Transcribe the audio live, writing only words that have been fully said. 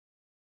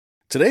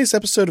Today's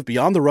episode of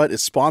Beyond the Rut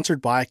is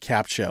sponsored by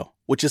Capsho,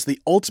 which is the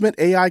ultimate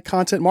AI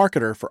content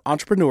marketer for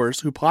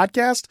entrepreneurs who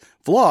podcast,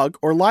 vlog,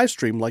 or live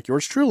stream like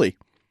yours truly.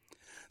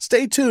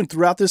 Stay tuned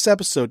throughout this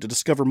episode to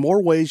discover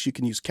more ways you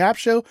can use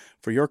Capsho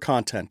for your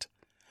content.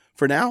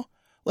 For now,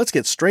 let's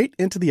get straight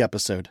into the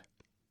episode.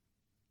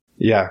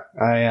 Yeah,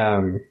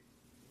 I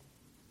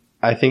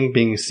think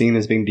being seen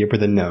is being deeper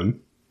than known.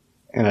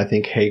 And I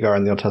think Hagar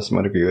in the Old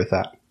Testament would agree with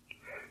that.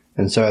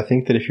 And so I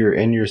think that if you're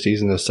in your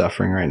season of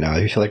suffering right now,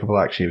 if you feel like a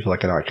black sheep, feel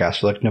like an outcast,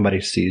 feel like nobody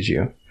sees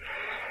you,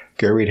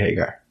 go read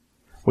Hagar.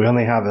 We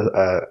only have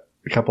a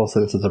couple of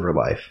sentences of her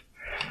life.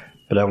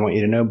 But I want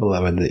you to know,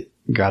 beloved, that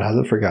God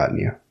hasn't forgotten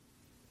you.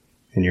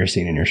 And you're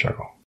seen in your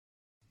struggle.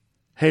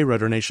 Hey,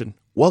 Rudder Nation.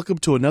 Welcome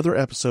to another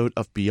episode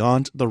of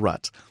Beyond the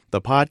Rut,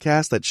 the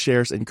podcast that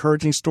shares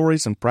encouraging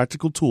stories and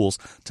practical tools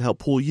to help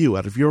pull you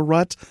out of your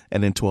rut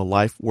and into a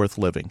life worth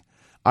living.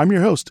 I'm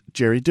your host,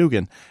 Jerry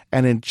Dugan,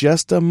 and in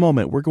just a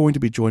moment, we're going to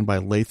be joined by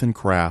Lathan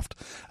Craft.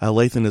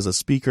 Lathan is a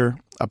speaker,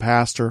 a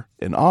pastor,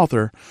 an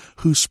author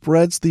who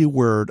spreads the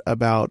word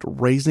about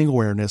raising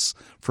awareness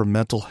for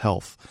mental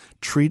health,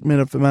 treatment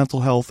of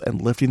mental health,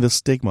 and lifting the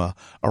stigma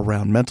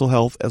around mental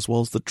health, as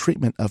well as the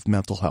treatment of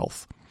mental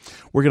health.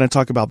 We're going to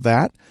talk about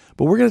that,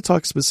 but we're going to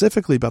talk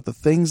specifically about the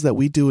things that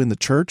we do in the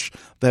church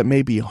that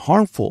may be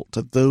harmful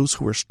to those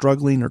who are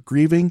struggling or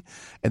grieving,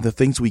 and the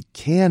things we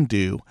can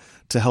do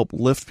to help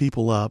lift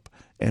people up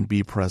and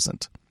be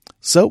present.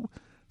 So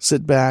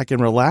sit back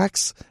and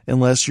relax.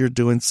 Unless you're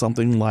doing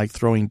something like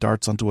throwing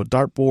darts onto a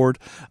dartboard,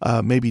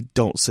 maybe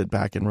don't sit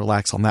back and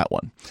relax on that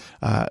one.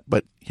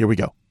 But here we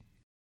go.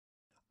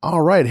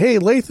 All right. Hey,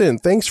 Lathan,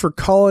 thanks for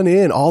calling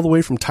in all the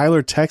way from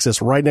Tyler,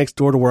 Texas, right next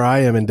door to where I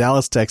am in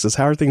Dallas, Texas.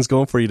 How are things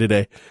going for you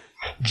today?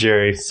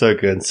 Jerry, so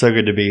good. So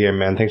good to be here,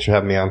 man. Thanks for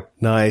having me on.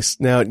 Nice.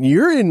 Now,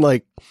 you're in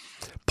like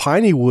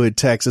Pineywood,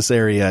 Texas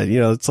area. You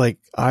know, it's like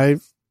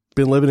I've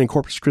been living in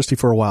Corpus Christi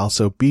for a while,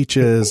 so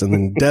beaches and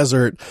then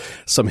desert,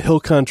 some hill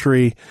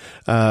country.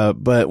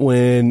 But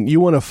when you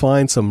want to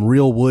find some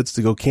real woods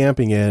to go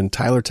camping in,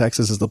 Tyler,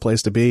 Texas is the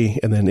place to be,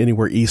 and then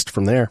anywhere east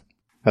from there.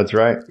 That's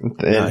right.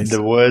 Nice.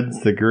 The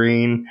woods, the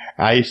green.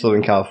 I used to live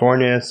in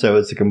California, so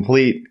it's a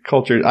complete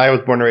culture. I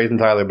was born and raised in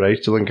Tyler, but I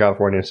used to live in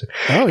California, so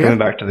coming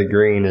back to the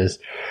green is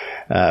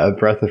a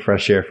breath of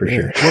fresh air for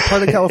sure. What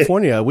part of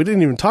California? We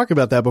didn't even talk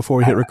about that before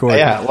we hit record.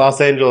 Yeah,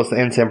 Los Angeles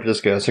and San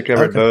Francisco. So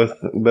covered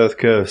both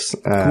coasts.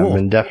 Cool.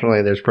 And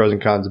definitely there's pros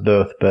and cons of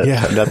both, but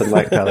nothing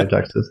like Tyler,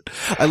 Texas.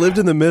 I lived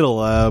in the middle.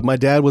 My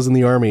dad was in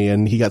the Army,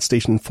 and he got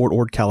stationed in Fort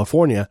Ord,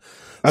 California.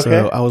 Okay.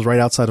 So I was right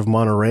outside of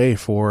Monterey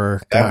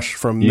from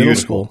middle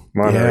school.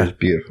 Monterey is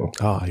beautiful.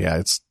 Oh, yeah.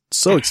 It's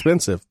so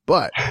expensive,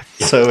 but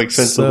so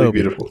expensively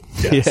beautiful.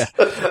 Yes.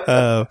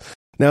 Yeah.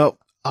 Now,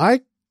 I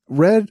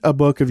read a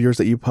book of yours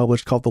that you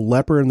published called The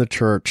Leper in the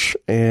Church.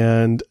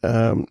 And,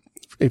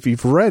 if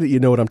you've read it, you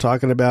know what I'm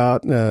talking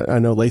about. I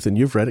know, Lathan,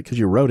 you've read it because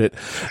you wrote it.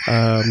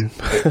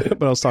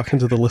 But I was talking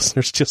to the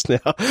listeners just now.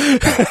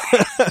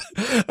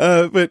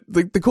 But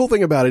the cool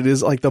thing about it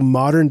is like the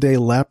modern day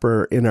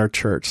leper in our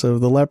church. So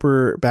the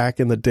leper back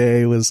in the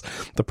day was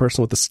the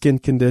person with the skin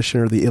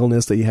condition or the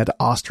illness that you had to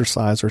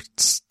ostracize or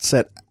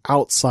set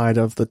outside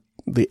of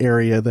the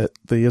area that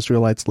the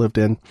Israelites lived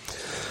in.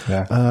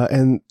 Yeah.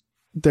 And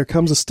there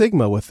comes a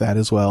stigma with that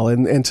as well.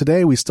 And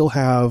today we still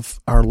have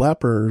our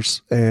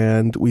lepers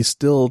and we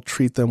still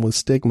treat them with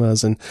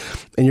stigmas. And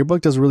your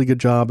book does a really good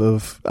job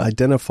of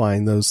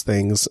identifying those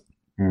things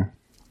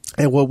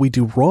and what we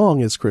do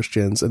wrong as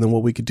Christians and then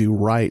what we could do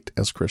right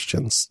as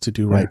Christians to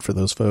do right for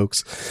those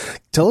folks.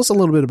 Tell us a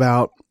little bit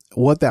about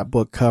what that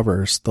book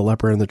covers, The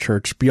Leper in the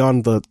Church,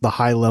 beyond the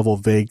high level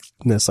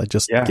vagueness I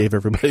just gave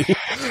everybody.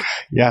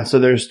 Yeah. So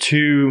there's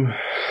two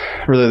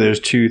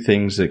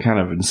things that kind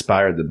of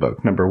inspired the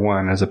book. Number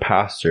one, as a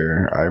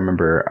pastor, I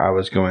remember I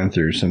was going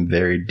through some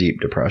very deep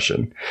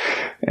depression,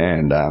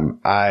 and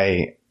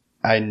I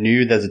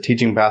knew that as a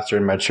teaching pastor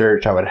in my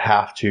church, I would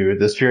have to,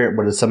 the Spirit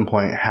would at some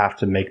point have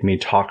to make me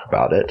talk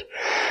about it.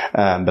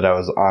 But I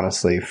was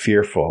honestly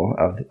fearful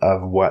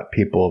of what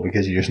people,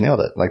 because you just nailed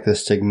it, like the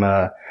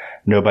stigma.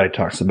 Nobody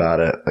talks about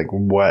it. Like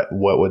what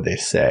would they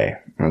say?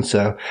 And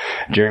so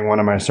during one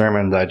of my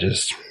sermons, I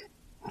just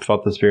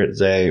felt the Spirit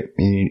say,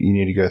 you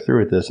need to go through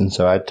with this. And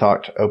so I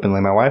talked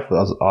openly. My wife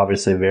was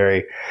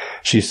obviously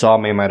she saw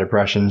me in my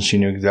depression. She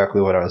knew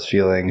exactly what I was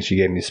feeling. She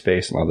gave me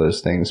space and all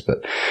those things.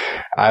 But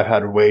I've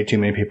had way too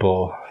many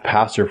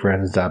pastor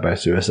friends die by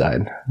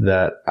suicide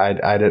that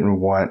I didn't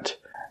want.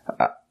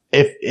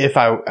 If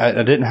I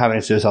didn't have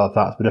any suicidal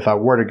thoughts, but if I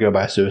were to go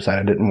by suicide,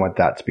 I didn't want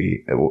that to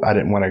be, I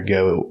didn't want to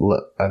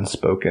go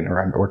unspoken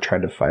or try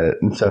to fight it.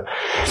 And so,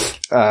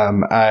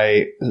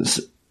 I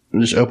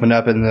just opened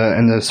up in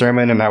the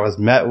sermon, and I was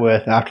met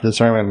with, after the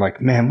sermon, like,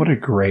 man, what a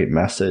great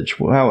message.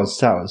 Well, that was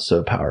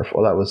so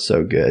powerful. That was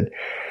so good.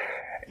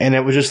 And it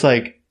was just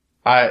like,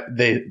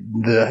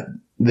 the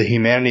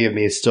humanity of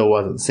me still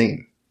wasn't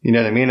seen. You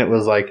know what I mean? It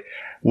was like,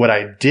 what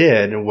I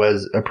did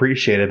was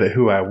appreciated, but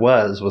who I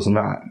was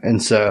not.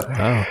 And so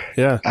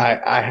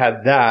I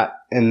had that.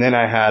 And then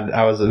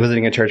I was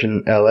visiting a church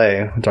in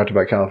LA. We talked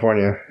about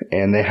California,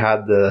 and they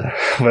had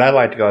what I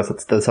like to call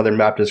the Southern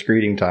Baptist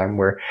greeting time,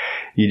 where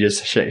you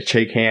just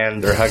shake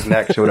hands or hug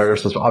necks or whatever.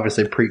 This was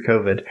obviously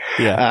pre-COVID.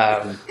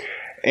 Yeah.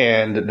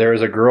 And there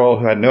was a girl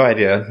who had no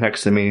idea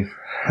next to me.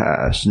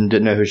 She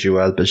didn't know who she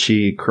was, but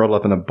she curled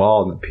up in a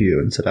ball in the pew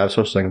and said, I have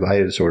social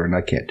anxiety disorder and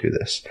I can't do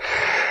this.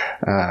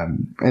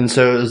 And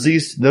so it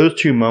was those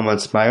two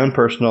moments, my own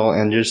personal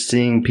and just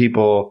seeing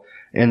people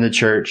in the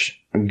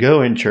church,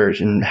 go in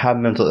church and have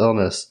mental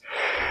illness,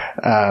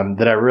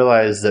 that I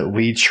realized that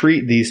we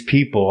treat these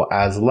people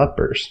as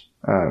lepers.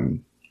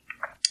 And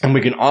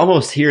we can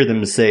almost hear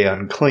them say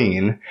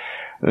unclean,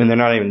 and they're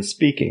not even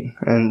speaking.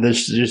 And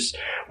there's just,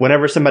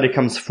 whenever somebody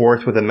comes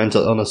forth with a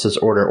mental illness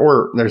disorder,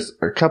 or there's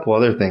a couple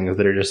other things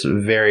that are just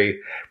very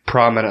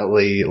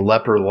prominently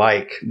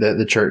leper-like that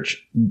the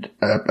church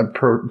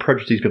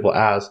approaches these people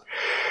as.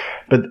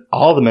 But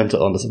all the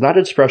mental illnesses, not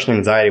just depression and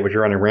anxiety, which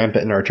are running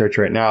rampant in our church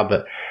right now,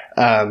 but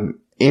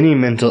any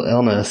mental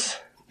illness,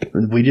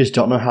 we just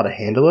don't know how to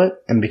handle it.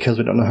 And because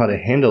we don't know how to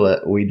handle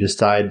it, we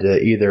decide to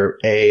either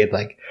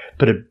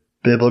put a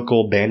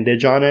biblical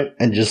bandage on it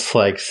and just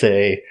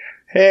say,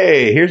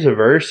 hey, here's a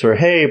verse, or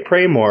hey,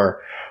 pray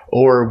more.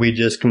 Or we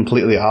just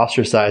completely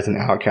ostracize and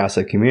outcast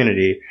a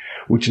community,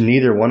 which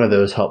neither one of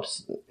those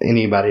helps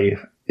anybody,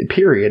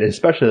 period,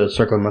 especially the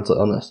circle of mental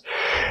illness.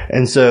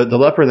 And so the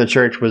leper in the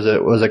church was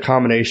a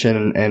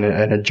combination and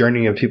a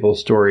journey of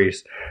people's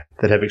stories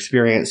that have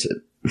experienced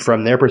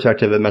from their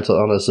perspective of mental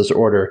illness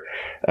disorder,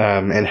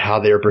 and how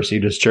they were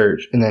perceived as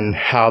church, and then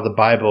how the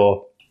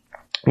Bible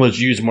was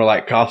used more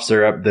like cough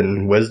syrup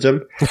than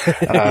wisdom,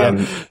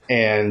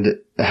 and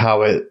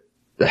how it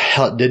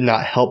did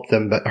not help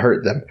them but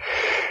hurt them.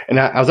 And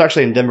I was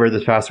actually in Denver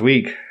this past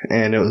week,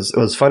 and it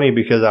was funny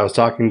because I was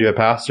talking to a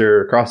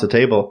pastor across the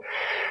table,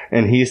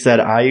 and he said,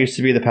 I used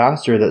to be the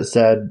pastor that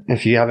said,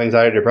 if you have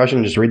anxiety or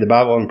depression, just read the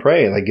Bible and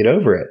pray, get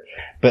over it.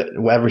 But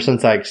ever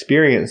since I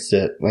experienced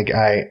it,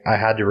 I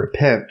had to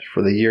repent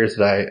for the years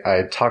that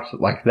I talked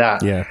like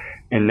that. Yeah.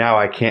 And now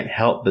I can't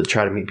help but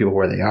try to meet people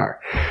where they are.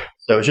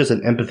 So it's just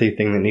an empathy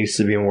thing that needs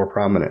to be more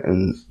prominent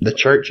in the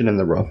church and in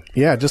the world.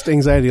 Yeah, just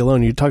anxiety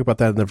alone. You talk about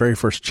that in the very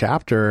first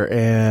chapter,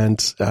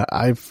 and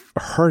I've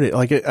heard it.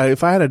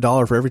 If I had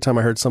 $1 for every time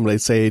I heard somebody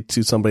say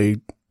to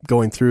somebody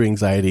going through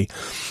anxiety,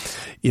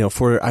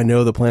 for I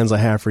know the plans I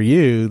have for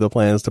you, the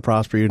plans to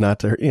prosper you, not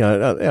to,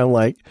 I'm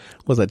like,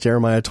 was that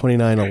Jeremiah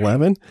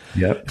 29:11?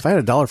 Yep. If I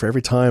had $1 for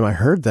every time I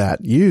heard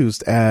that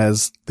used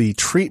as the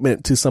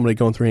treatment to somebody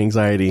going through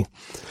anxiety,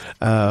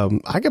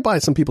 I could buy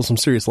some people some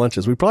serious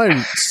lunches. We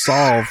probably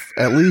solve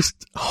at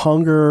least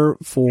hunger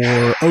for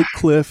Oak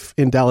Cliff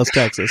in Dallas,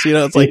 Texas.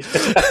 It's like,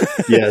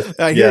 yes,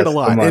 I hear it a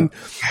lot.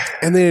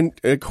 And then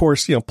of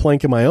course,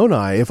 plank in my own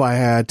eye, if I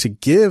had to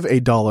give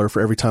 $1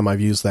 for every time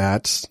I've used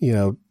that,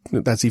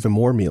 that's even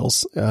more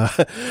meals.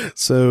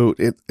 So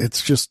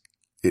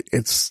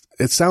it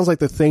sounds like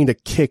the thing to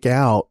kick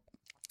out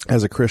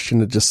as a Christian,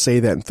 to just say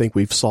that and think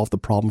we've solved the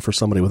problem for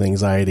somebody with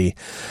anxiety.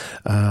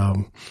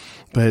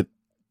 But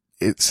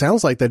it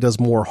sounds like that does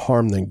more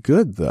harm than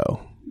good,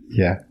 though.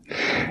 Yeah.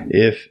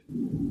 If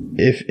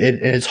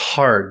it's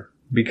hard,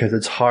 because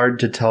it's hard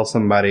to tell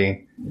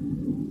somebody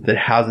that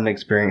hasn't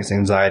experienced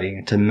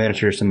anxiety to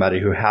minister to somebody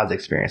who has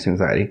experienced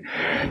anxiety,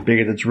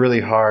 because it's really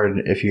hard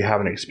if you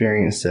haven't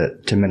experienced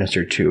it to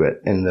minister to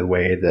it in the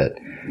way that,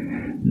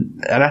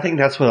 and I think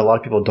that's what a lot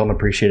of people don't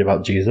appreciate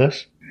about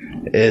Jesus,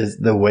 is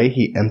the way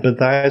he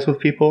empathized with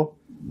people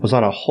was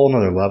on a whole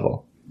nother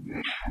level.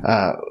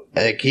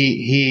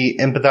 He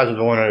empathized with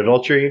the woman in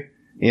adultery.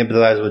 He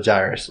empathized with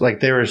Jairus.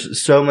 There were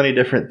so many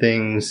different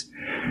things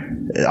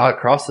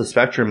across the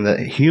spectrum that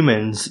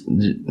humans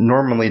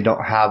normally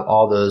don't have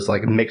all those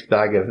mixed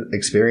bag of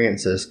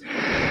experiences.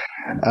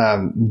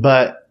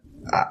 But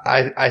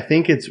I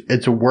think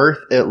it's worth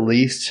at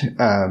least,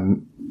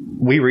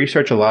 we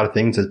research a lot of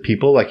things as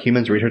people,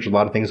 humans research a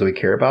lot of things that we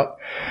care about,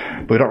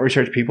 but we don't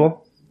research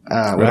people. We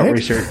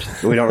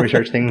don't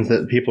research things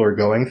that people are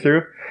going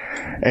through.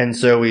 And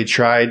so we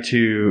try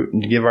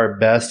to give our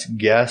best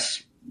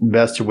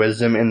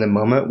wisdom in the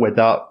moment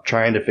without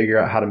trying to figure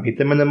out how to meet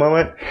them in the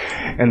moment.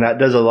 And that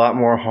does a lot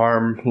more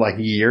harm,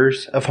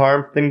 years of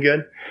harm, than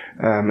good.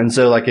 And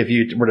so if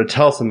you were to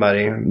tell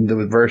somebody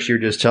the verse you're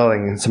just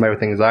telling somebody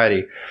with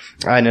anxiety,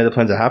 I know the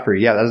plans I have for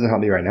you. Yeah, that doesn't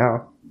help me right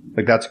now.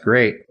 That's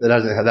great. That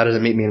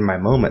doesn't meet me in my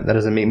moment. That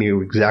doesn't meet me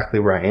exactly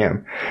where I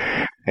am.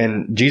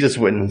 And Jesus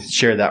wouldn't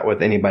share that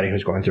with anybody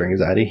who's going through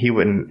anxiety. He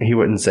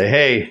wouldn't say,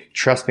 hey,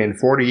 trust me, in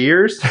 40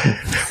 years,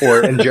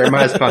 or in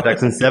Jeremiah's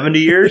context, in 70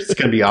 years, it's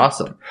going to be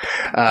awesome.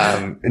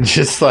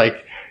 Just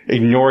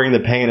ignoring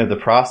the pain of the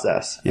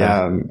process.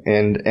 Yeah.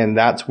 And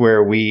that's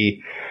where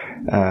we,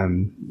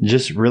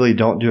 just really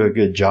don't do a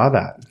good job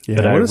at. Yeah.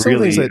 But what are some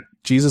things that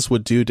Jesus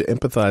would do to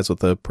empathize with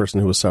the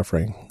person who was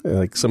suffering?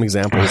 Some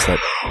examples that,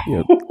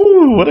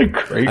 Ooh, what a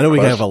great I know we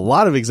question. have a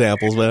lot of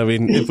examples, but I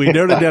mean, if we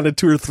narrowed it down to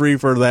 2 or 3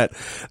 for that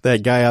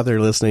guy out there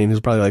listening who's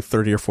probably like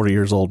 30 or 40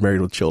 years old,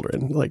 married with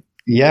children, like.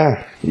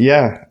 Yeah.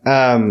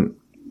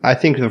 I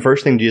think the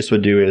first thing Jesus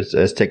would do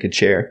is take a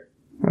chair,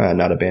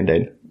 not a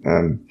Band-Aid.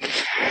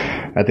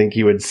 I think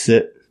he would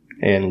sit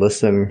and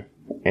listen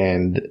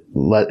and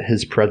let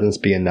his presence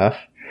be enough.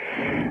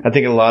 I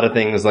think a lot of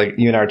things like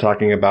you and I are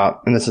talking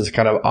about, and this is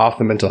kind of off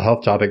the mental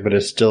health topic, but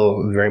it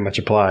still very much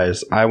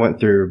applies. I went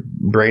through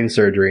brain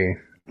surgery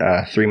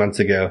 3 months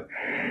ago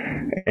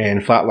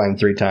and flatlined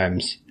 3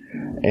 times.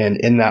 And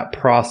in that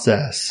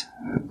process,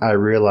 I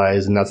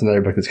realized, and that's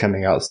another book that's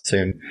coming out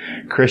soon,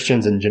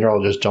 Christians in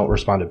general just don't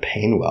respond to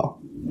pain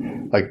well.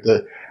 Like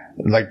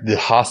the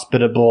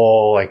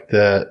hospitable, like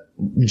the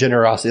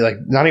generosity, like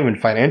not even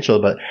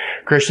financial, but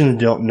Christians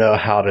don't know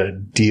how to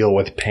deal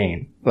with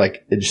pain,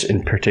 like just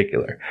in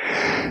particular.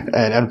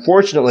 And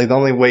unfortunately, the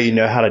only way you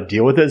know how to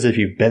deal with it is if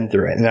you've been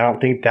through it. And I don't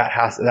think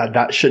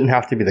that shouldn't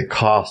have to be the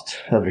cost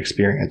of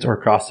experience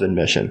or cost of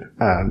admission.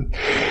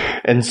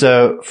 And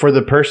so for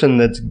the person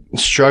that's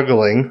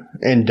struggling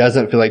and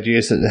doesn't feel like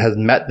Jesus has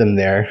met them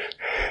there,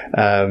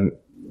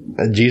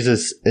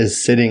 Jesus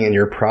is sitting in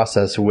your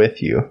process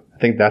with you. I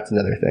think that's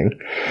another thing.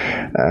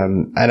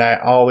 And I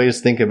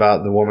always think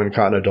about the woman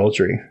caught in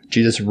adultery.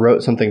 Jesus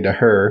wrote something to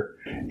her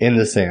in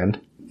the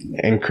sand,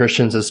 and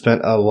Christians have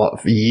spent a lot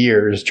of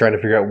years trying to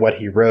figure out what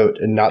he wrote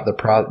and not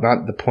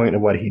the point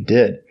of what he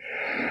did.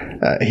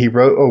 He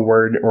wrote a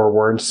word or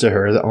words to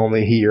her that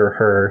only he or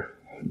her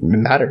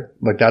mattered.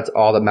 Like that's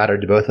all that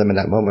mattered to both of them in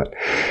that moment.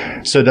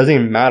 So it doesn't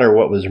even matter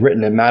what was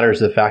written. It matters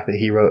the fact that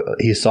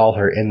he saw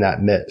her in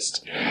that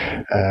midst.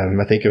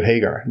 I think of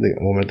Hagar, the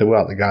woman at the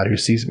well, the God who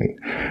sees me.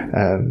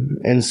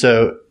 And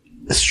so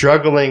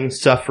struggling,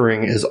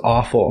 suffering is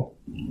awful.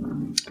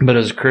 But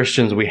as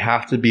Christians, we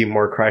have to be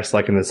more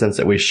Christ-like in the sense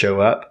that we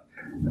show up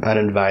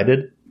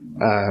uninvited,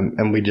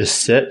 and we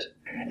just sit,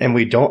 and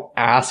we don't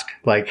ask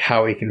like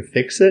how we can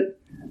fix it.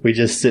 We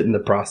just sit in the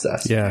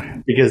process. Yeah.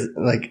 Because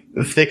like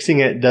fixing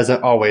it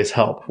doesn't always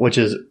help, which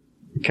is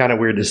kind of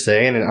weird to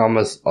say and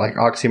almost like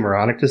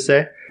oxymoronic to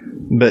say.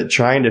 But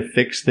trying to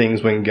fix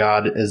things when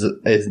God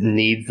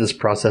needs this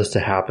process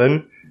to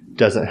happen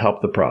doesn't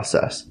help the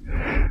process.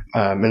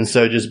 And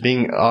so just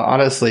being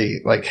honestly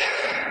like,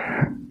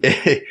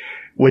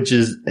 which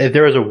is, if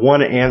there was a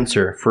one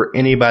answer for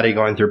anybody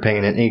going through pain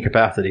in any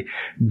capacity,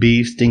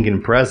 be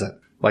stinking present.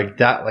 Like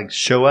that, like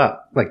show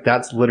up. Like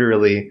that's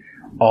literally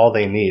all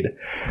they need.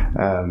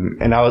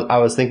 And I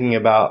was thinking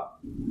about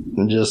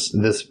just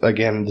this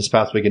again, this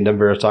past week in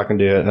Denver, I was talking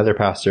to another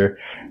pastor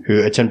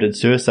who attempted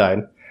suicide,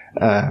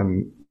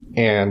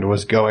 and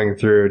was going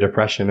through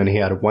depression. And he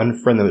had one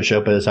friend that would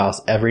show up at his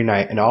house every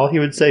night. And all he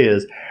would say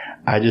is,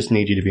 I just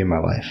need you to be in my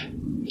life.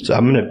 So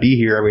I'm going to be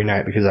here every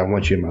night because I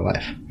want you in my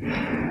life.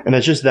 And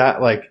it's just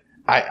that, like,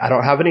 I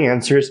don't have any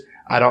answers.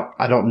 I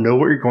don't know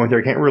what you're going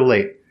through. I can't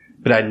relate,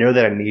 but I know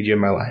that I need you in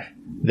my life.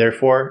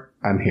 Therefore,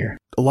 I'm here.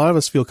 A lot of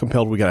us feel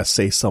compelled. We got to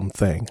say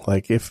something.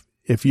 Like if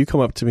you come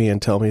up to me and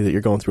tell me that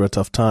you're going through a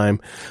tough time,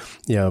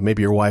 you know,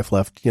 maybe your wife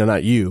left, you know,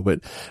 not you,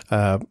 but,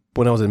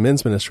 when I was in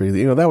men's ministry,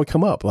 you know, that would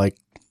come up. Like,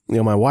 you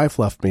know, my wife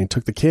left me and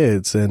took the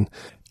kids, and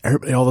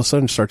everybody all of a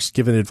sudden starts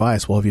giving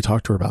advice. Well, have you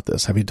talked to her about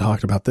this? Have you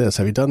talked about this?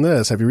 Have you done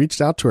this? Have you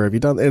reached out to her? Have you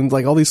done, and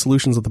like all these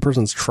solutions that the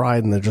person's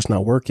tried and they're just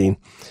not working.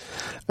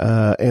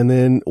 And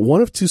then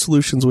one of two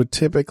solutions would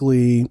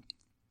typically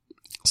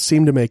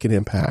seem to make an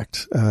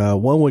impact.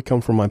 One would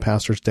come from my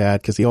pastor's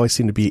dad, because he always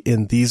seemed to be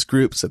in these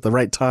groups at the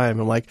right time.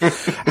 I'm like,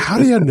 how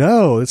do you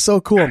know? It's so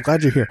cool. I'm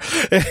glad you're here.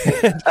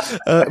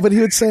 But he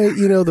would say,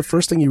 you know, the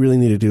first thing you really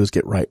need to do is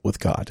get right with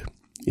God.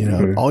 You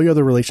know, all your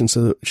other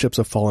relationships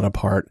have fallen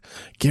apart.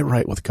 Get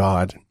right with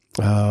God.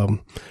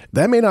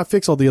 That may not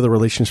fix all the other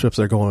relationships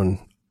that are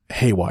going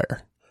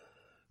haywire,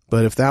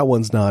 but if that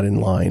one's not in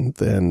line,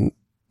 then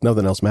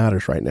nothing else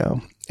matters right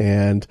now.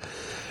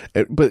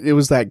 But it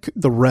was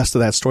the rest of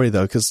that story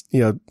though, because, you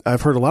know,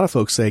 I've heard a lot of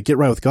folks say, get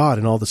right with God,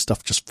 and all this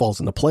stuff just falls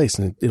into place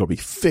and it'll be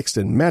fixed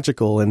and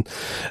magical. And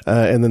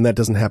then that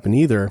doesn't happen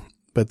either.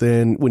 But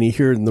then when you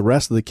hear in the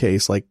rest of the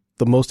case, like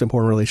the most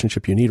important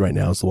relationship you need right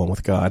now is the one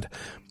with God.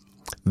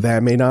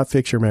 That may not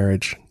fix your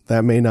marriage.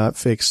 That may not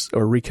fix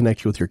or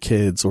reconnect you with your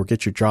kids or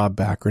get your job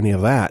back or any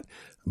of that,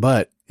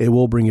 but it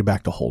will bring you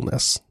back to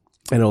wholeness,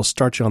 and it'll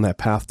start you on that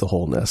path to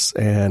wholeness.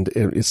 And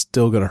it's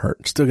still going to hurt.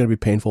 It's still going to be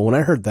painful. When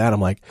I heard that,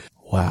 I'm like,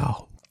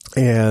 wow.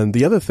 And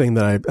the other thing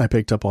that I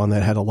picked up on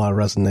that had a lot of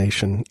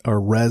resonance.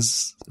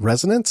 That's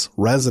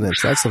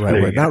the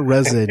right word, not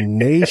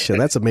resignation.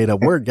 That's a made up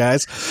word,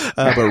 guys.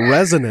 But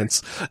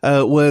resonance,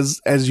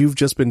 was, as you've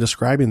just been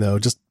describing though,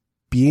 just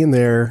being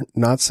there,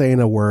 not saying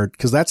a word.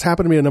 Cause that's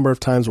happened to me a number of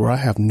times where I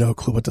have no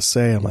clue what to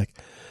say. I'm like,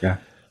 yeah.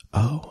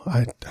 Oh,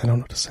 I don't know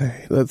what to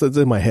say. That's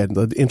in my head,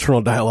 the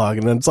internal dialogue.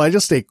 And then so I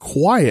just stay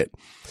quiet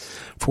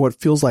for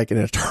what feels like an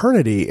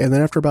eternity. And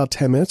then after about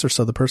 10 minutes or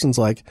so, the person's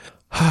like,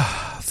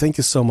 thank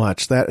you so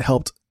much. That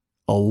helped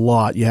a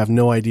lot. You have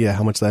no idea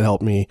how much that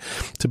helped me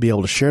to be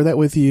able to share that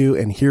with you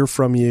and hear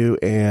from you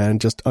and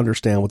just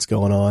understand what's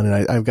going on.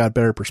 And I've got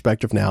better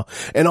perspective now.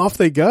 And off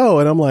they go.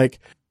 And I'm like,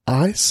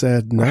 I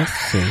said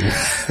nothing.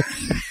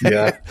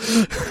 Yeah.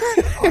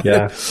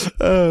 Yeah.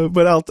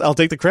 But I'll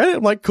take the credit.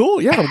 I'm like,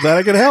 cool. Yeah. I'm glad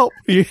I could help.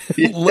 You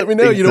let me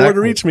know. Exactly. You know where to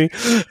reach me.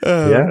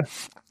 Yeah.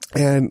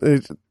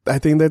 And I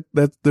think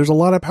that there's a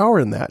lot of power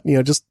in that,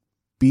 just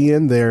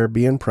being there,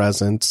 being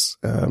present.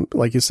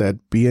 Like you said,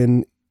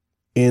 being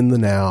in the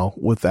now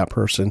with that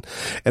person.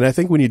 And I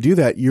think when you do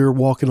that, you're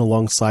walking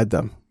alongside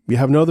them. You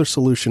have no other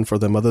solution for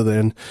them other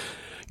than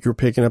you're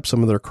picking up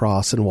some of their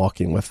cross and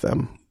walking with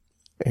them.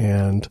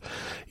 And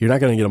you're not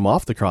going to get them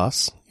off the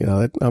cross.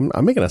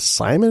 I'm making a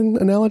Simon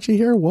analogy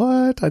here.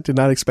 What? I did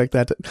not expect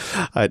that.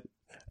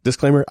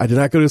 Disclaimer, I did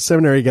not go to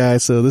seminary,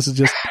 guys. So this is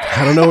just,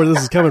 I don't know where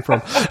this is coming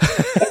from.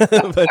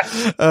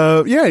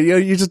 But,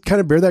 you just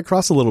kind of bear that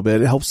cross a little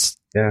bit. It helps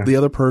the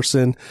other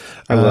person.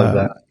 I love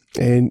that.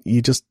 And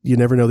you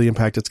never know the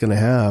impact it's going to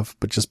have,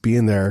 but just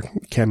being there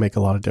can make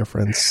a lot of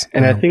difference.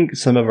 And I think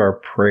some of our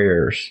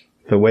prayers,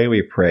 the way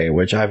we pray,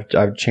 which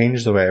I've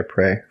changed the way I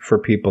pray for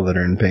people that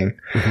are in pain,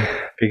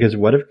 because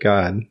what if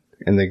God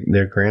in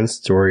their grand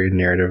story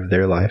narrative of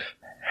their life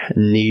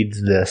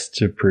needs this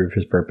to prove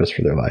his purpose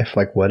for their life?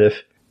 Like what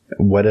if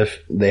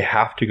they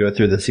have to go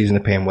through the season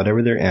of pain,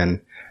 whatever they're in,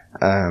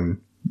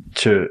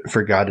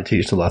 for God to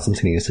teach the lessons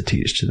he needs to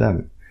teach to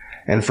them?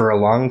 And for a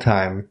long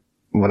time,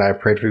 when I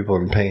prayed for people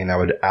in pain, I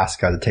would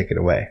ask God to take it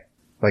away.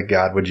 Like,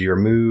 God, would you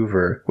remove,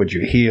 or would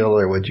you heal,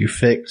 or would you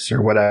fix,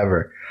 or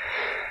whatever?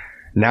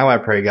 Now I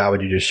pray, God,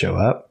 would you just show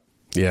up?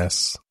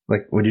 Yes.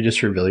 Like, would you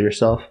just reveal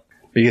yourself?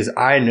 Because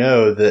I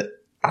know that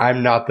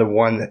I'm not the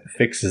one that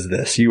fixes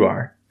this. You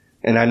are.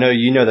 And I know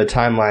you know the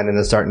timeline and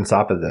the start and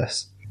stop of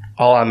this.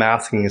 All I'm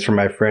asking is for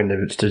my friend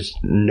to just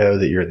know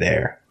that you're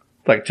there.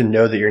 Like, to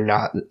know that you're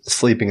not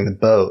sleeping in the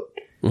boat.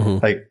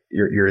 Like,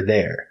 you're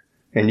there.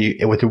 And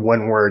you, with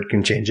one word,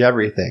 can change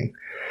everything.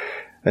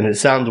 And it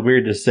sounds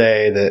weird to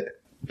say that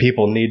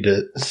people need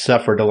to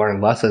suffer to learn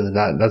lessons.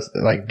 That's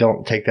like,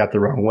 don't take that the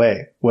wrong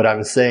way. What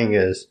I'm saying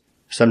is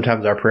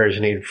sometimes our prayers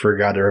need for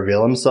God to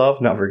reveal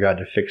himself, not for God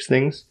to fix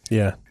things.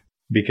 Yeah.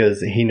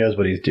 Because he knows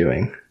what he's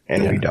doing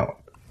and we don't.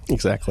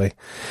 Exactly.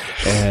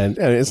 And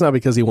it's not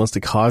because he wants to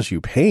cause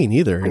you pain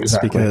either. It's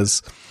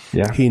because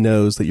he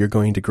knows that you're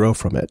going to grow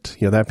from it.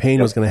 That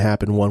pain was going to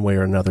happen one way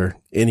or another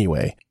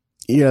anyway.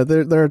 Yeah,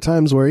 there are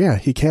times where,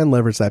 he can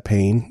leverage that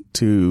pain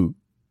to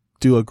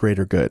do a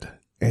greater good.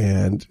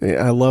 And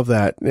I love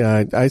that.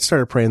 I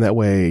started praying that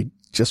way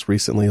just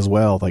recently as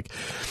well. Like,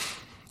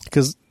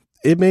 because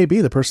it may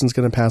be the person's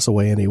going to pass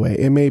away anyway.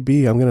 It may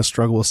be I'm going to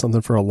struggle with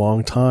something for a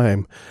long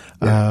time.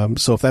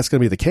 So if that's going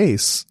to be the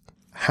case,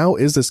 how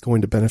is this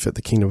going to benefit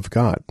the kingdom of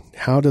God?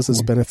 How does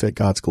this benefit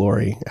God's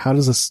glory? How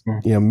does this,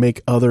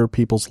 make other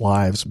people's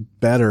lives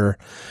better?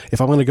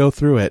 If I'm going to go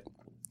through it,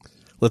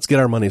 let's get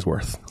our money's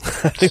worth.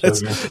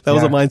 That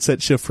was a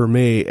mindset shift for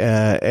me.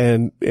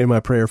 And in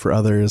my prayer for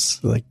others,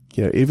 like,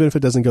 even if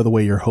it doesn't go the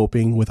way you're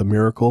hoping with a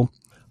miracle,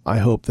 I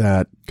hope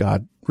that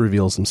God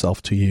reveals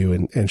himself to you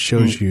and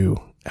shows you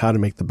how to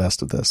make the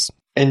best of this.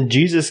 And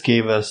Jesus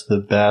gave us the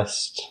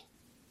best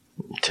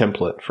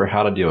template for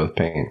how to deal with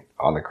pain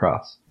on the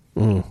cross.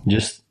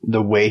 Just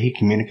the way he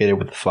communicated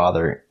with the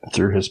Father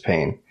through his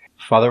pain.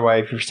 Father, why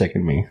have you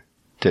forsaken me?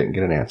 Didn't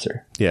get an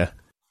answer. Yeah.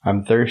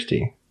 I'm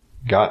thirsty.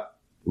 Got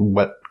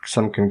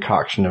some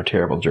concoction of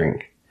terrible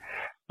drink.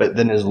 But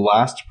then his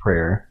last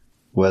prayer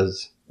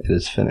was, it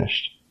is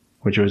finished,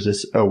 which was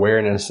this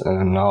awareness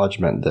and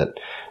acknowledgement that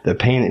the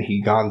pain that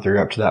he'd gone through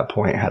up to that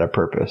point had a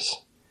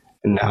purpose,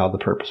 and now the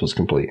purpose was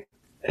complete.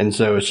 And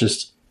so it's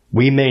just,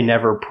 we may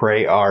never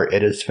pray our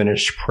it is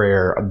finished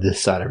prayer of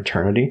this side of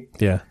eternity.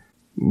 Yeah.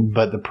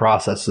 But the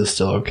process is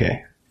still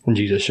okay. And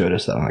Jesus showed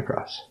us that on the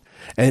cross.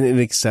 And an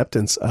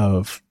acceptance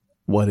of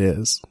what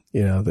is,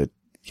 that,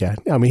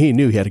 he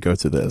knew he had to go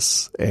through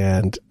this,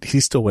 and he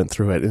still went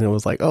through it, and it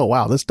was like, oh,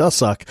 wow, this does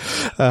suck.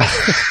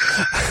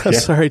 I'm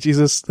sorry,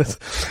 Jesus.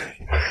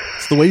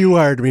 It's the way you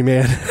wired me,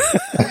 man.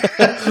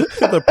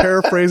 The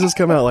paraphrases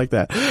come out like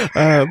that.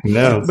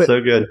 But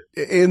so good.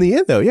 In the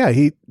end, though,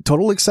 he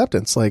total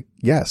acceptance. Like,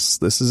 yes,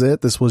 this is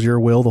it. This was your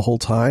will the whole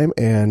time.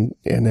 And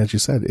as you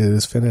said, it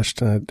is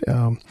finished.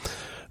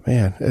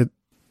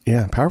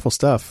 Powerful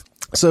stuff.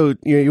 So,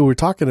 you were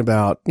talking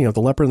about, the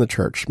leper in the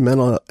church,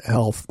 mental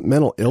health,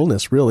 mental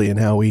illness, really, and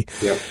how we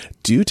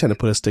do tend to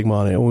put a stigma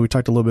on it. And we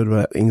talked a little bit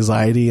about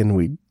anxiety, and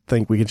we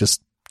think we could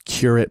just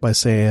cure it by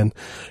saying,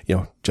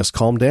 just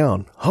calm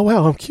down. Oh,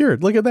 wow, I'm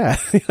cured. Look at that.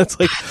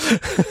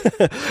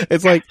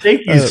 It's like,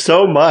 thank you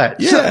so much.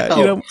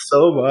 Yeah.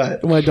 So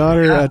much. My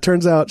daughter,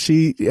 turns out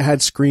she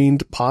had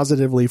screened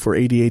positively for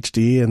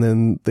ADHD, and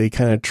then they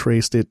kind of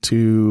traced it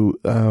to,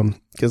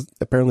 because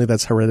apparently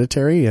that's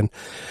hereditary, and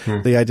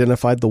they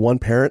identified the one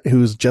parent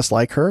who's just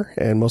like her,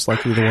 and most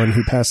likely the one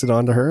who passed it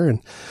on to her.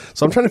 And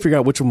so I'm trying to figure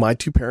out which of my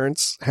two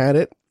parents had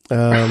it.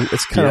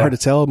 It's kind of hard to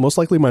tell. Most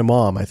likely my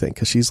mom, I think,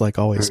 because she's like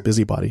always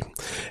busybody.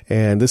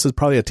 And this is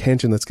probably a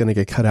tangent that's going to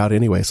get cut out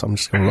anyway, so I'm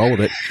just going to roll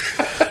with it.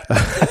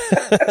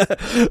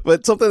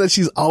 But something that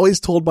she's always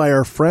told by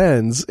her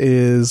friends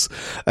is,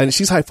 and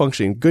she's high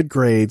functioning, good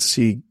grades.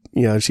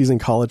 She's in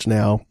college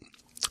now.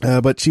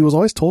 But she was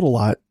always told a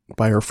lot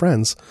by her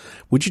friends,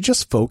 would you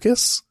just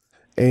focus?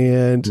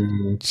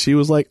 And she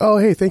was like, oh,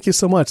 hey, thank you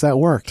so much. That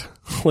worked.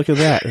 Look at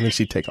that. And then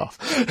she'd take off.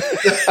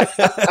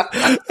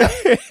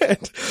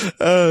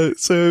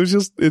 So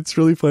it's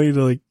really funny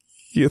to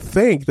you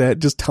think that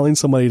just telling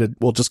somebody to,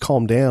 well, just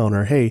calm down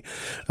or, hey,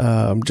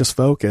 just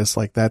focus,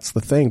 that's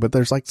the thing. But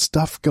there's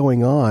stuff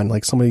going on,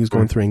 like somebody who's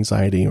going through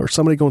anxiety or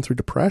somebody going through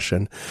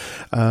depression.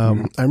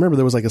 I remember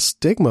there was a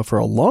stigma for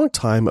a long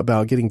time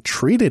about getting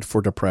treated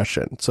for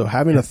depression. So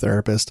having a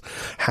therapist,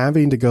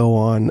 having to go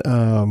on,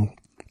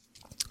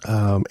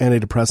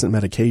 antidepressant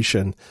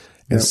medication,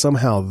 and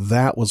somehow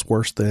that was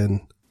worse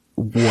than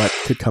what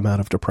could come out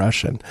of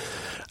depression.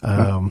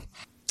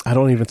 I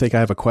don't even think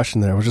I have a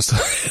question there. It was just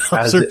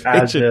as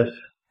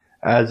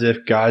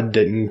if God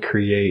didn't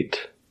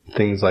create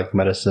things like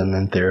medicine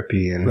and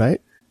therapy and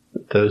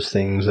those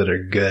things that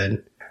are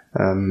good.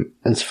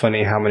 It's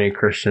funny how many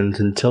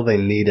Christians, until they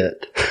need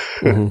it,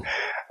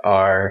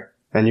 are,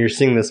 and you're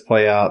seeing this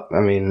play out. I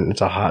mean, it's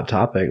a hot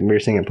topic, but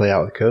you're seeing it play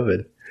out with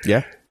COVID.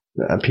 Yeah.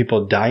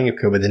 People dying of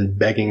COVID and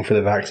begging for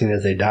the vaccine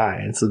as they die.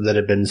 And so that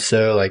have been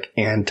so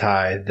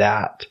anti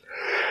that,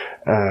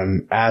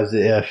 as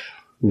if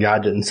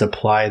God didn't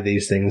supply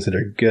these things that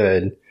are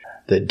good,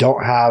 that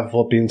don't have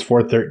Philippians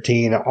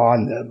 4:13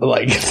 on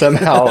them.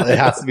 Somehow it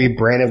has to be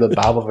branded with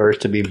Bible verse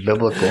to be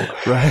biblical.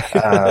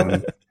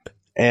 Right.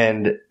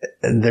 And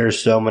there's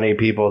so many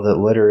people that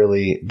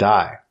literally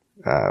die,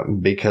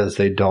 because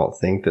they don't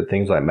think that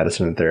things like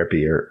medicine and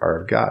therapy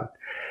are of God,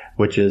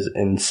 which is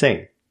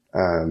insane.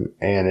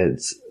 And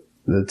it's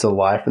a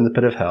lie from the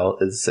pit of hell.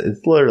 It's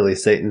literally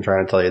Satan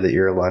trying to tell you that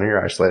you're alone and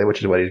you're isolated, which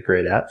is what he's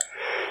great at.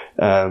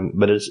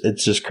 But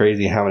it's just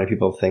crazy how many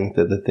people think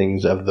that the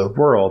things of the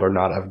world are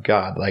not of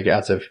God.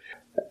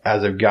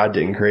 As if God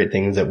didn't create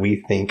things that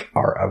we think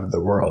are of the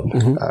world.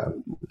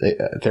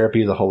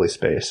 Therapy is a holy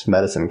space.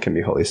 Medicine can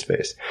be holy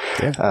space.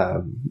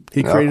 Yeah.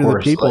 He created the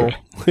people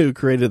who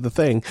created the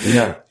thing.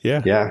 Yeah.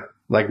 Yeah. Yeah.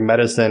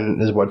 Medicine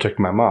is what took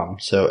my mom.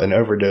 So an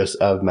overdose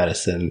of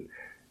medicine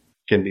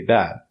can be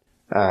bad.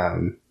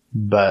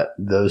 But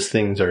those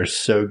things are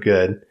so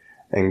good,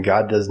 and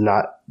God does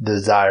not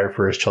desire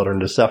for his children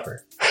to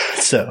suffer.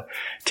 So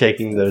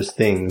taking those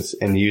things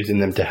and using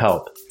them to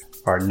help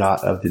are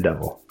not of the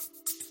devil.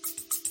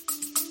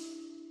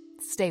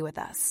 Stay with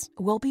us.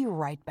 We'll be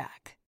right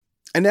back.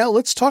 And now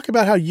let's talk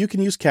about how you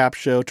can use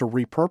Capsho to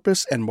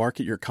repurpose and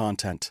market your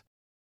content.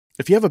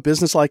 If you have a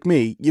business like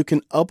me, you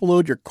can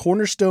upload your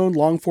cornerstone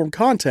long-form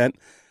content,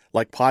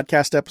 like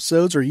podcast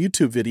episodes or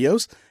YouTube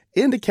videos,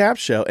 into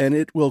Capsho, and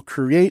it will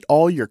create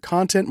all your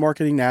content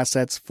marketing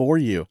assets for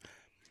you.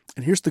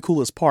 And here's the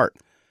coolest part.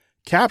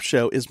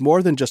 Capsho is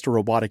more than just a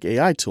robotic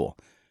AI tool.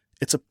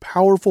 It's a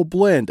powerful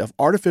blend of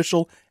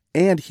artificial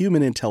and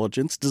human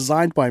intelligence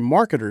designed by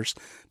marketers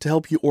to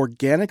help you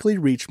organically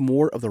reach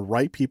more of the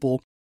right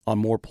people on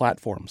more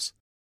platforms.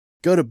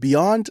 Go to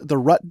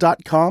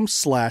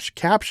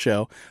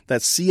beyondtherut.com/Capsho,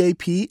 that's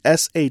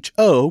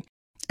CAPSHO,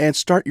 and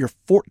start your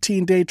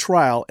 14-day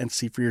trial and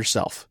see for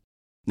yourself.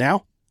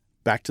 Now,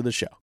 back to the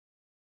show.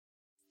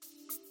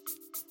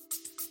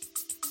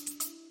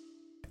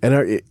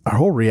 And our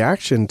whole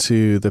reaction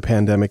to the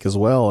pandemic as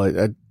well,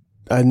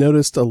 I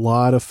noticed a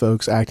lot of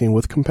folks acting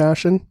with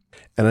compassion,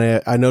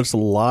 and I noticed a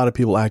lot of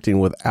people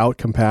acting without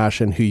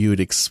compassion who you would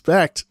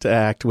expect to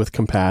act with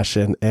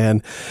compassion.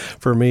 And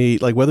for me,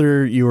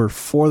 whether you were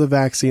for the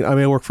vaccine,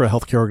 I work for a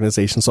healthcare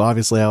organization, so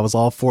obviously I was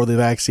all for the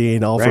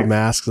vaccine, all for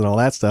masks and all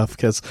that stuff,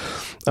 because,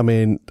 I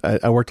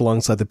worked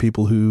alongside the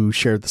people who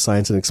shared the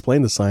science and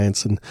explained the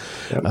science, and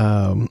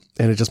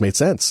it just made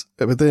sense.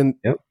 But then,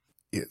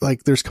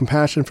 there's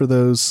compassion for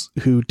those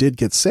who did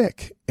get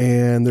sick,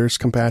 and there's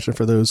compassion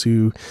for those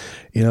who,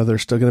 they're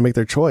still going to make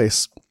their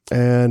choice.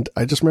 And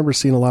I just remember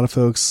seeing a lot of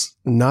folks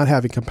not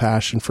having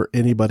compassion for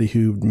anybody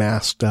who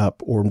masked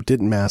up or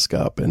didn't mask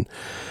up. And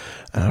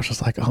I was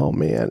just like, oh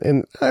man.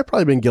 And I've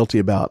probably been guilty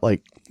about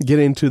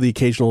getting into the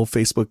occasional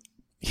Facebook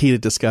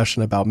heated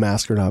discussion about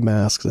masks or not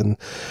masks, and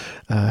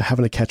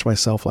having to catch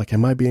myself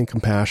am I being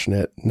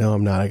compassionate? No,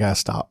 I'm not. I got to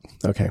stop.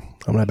 Okay.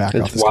 I'm going to back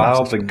off this. It's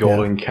wild the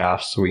golden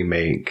calves we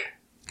make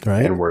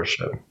in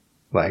worship.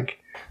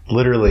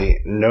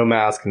 Literally, no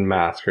mask and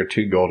mask are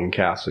two golden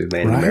calves we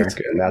made in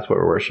America, and that's what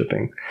we're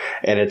worshiping.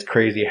 And it's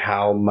crazy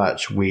how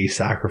much we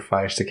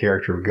sacrifice the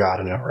character of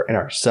God in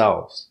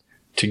ourselves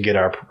to get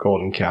our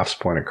golden calves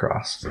point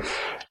across.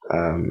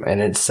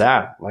 And it's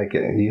sad.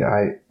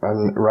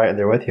 I'm right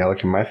there with you. I look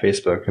at my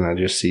Facebook and I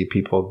just see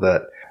people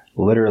that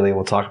literally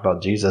will talk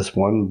about Jesus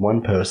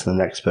one post, and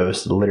the next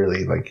post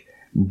literally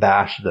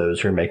bash those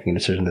who are making a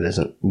decision that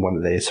isn't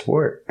one that they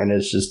support. And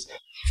it's just,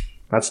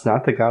 that's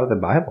not the God of the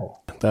Bible.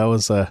 That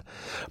was a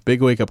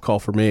big wake up call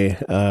for me,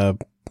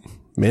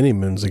 many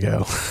moons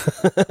ago.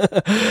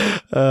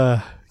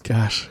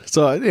 Gosh.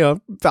 So,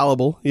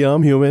 fallible.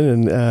 I'm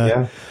human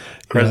and,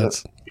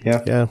 present.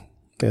 Yeah.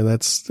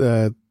 That's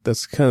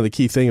kind of the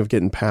key thing of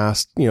getting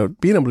past, being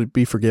able to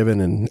be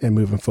forgiven and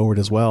moving forward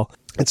as well.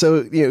 And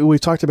so, we've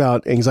talked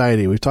about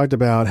anxiety. We've talked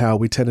about how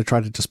we tend to try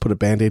to just put a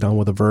Band-Aid on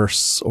with a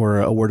verse or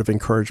a word of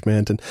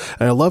encouragement. And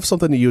I love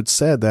something that you had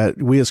said,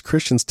 that we as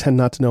Christians tend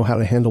not to know how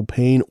to handle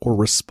pain or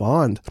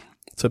respond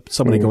to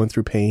somebody going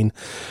through pain.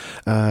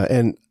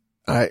 And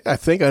I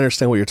think I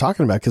understand what you're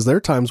talking about, because there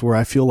are times where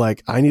I feel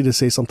like I need to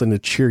say something to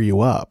cheer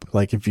you up.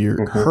 Like if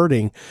you're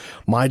hurting,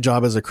 my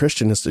job as a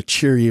Christian is to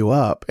cheer you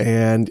up.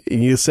 And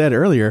you said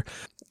earlier,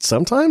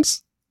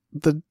 sometimes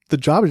the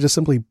job is just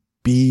simply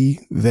be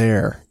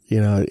there,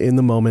 in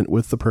the moment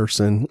with the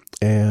person,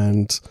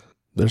 and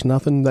there's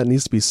nothing that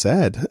needs to be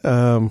said.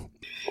 I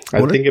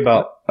think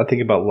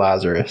about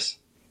Lazarus,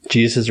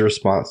 Jesus'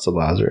 response to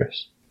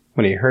Lazarus.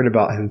 When he heard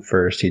about him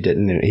first, he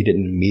didn't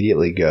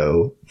immediately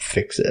go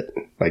fix it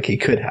like he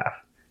could have.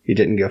 He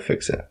didn't go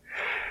fix it.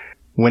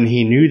 When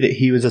he knew that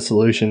he was a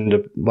solution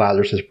to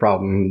Lazarus'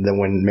 problem, then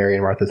when Mary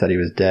and Martha said he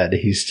was dead,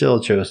 he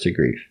still chose to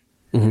grieve.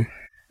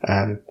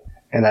 And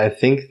I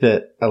think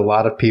that a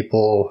lot of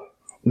people,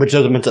 which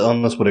those with mental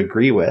illness would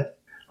agree with,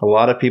 a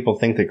lot of people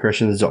think that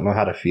Christians don't know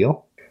how to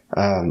feel,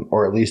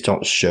 or at least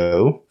don't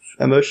show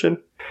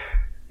emotion.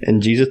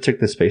 And Jesus took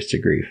the space to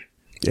grieve.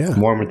 Yeah.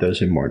 Mourn with those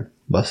who mourn.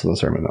 Blessed in the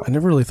sermon. I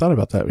never really thought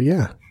about that, but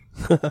yeah.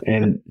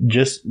 And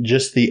just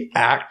the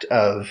act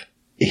of,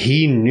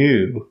 he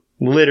knew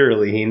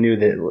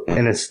that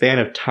in a span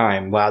of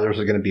time, Lazarus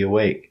was going to be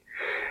awake.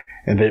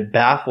 And it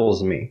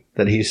baffles me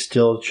that he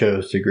still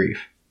chose to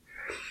grieve,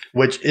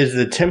 which is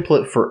the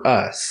template for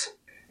us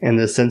in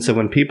the sense of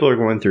when people are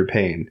going through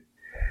pain,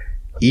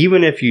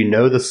 even if you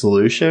know the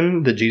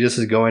solution that Jesus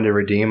is going to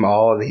redeem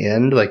all in the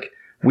end, like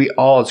we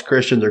all as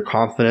Christians are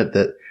confident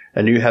that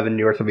a new heaven,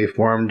 new earth will be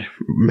formed,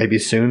 maybe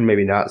soon,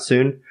 maybe not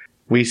soon.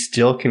 We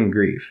still can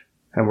grieve,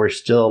 and we're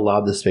still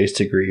allowed the space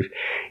to grieve,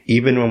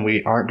 even when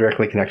we aren't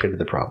directly connected to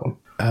the problem.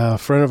 A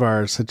friend of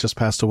ours had just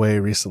passed away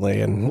recently,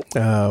 and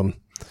I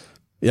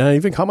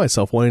even caught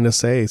myself wanting to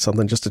say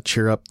something just to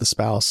cheer up the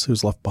spouse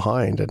who's left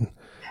behind. And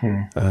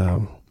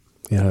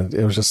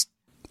it was just,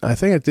 I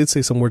think I did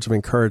say some words of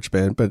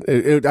encouragement, but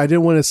I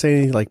didn't want to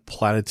say any like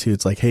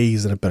platitudes like, "Hey,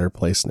 he's in a better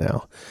place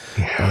now,"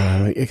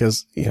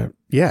 because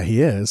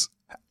he is.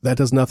 That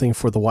does nothing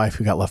for the wife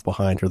who got left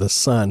behind, or the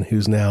son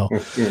who's now,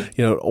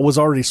 was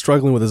already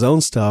struggling with his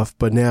own stuff,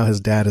 but now his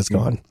dad is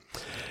gone.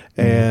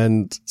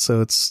 And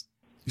so it's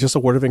just a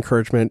word of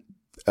encouragement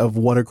of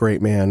what a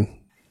great man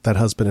that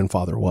husband and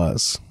father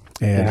was.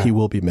 And he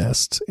will be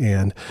missed.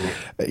 And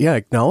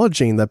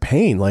acknowledging the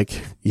pain, like,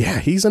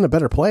 he's in a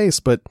better place,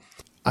 but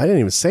I didn't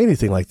even say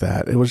anything like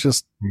that. It was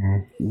just,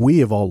 we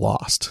have all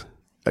lost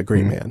a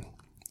great man.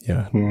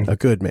 A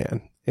good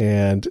man.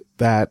 And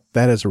that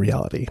is a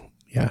reality.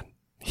 Yeah.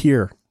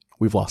 Here,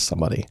 we've lost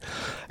somebody.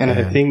 And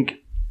I think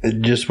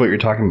just what you're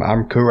talking about,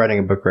 I'm co-writing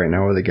a book right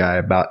now with a guy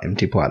about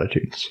empty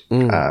platitudes.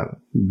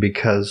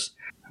 Because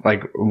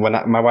like when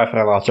my wife and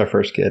I lost our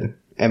first kid,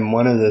 and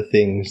one of the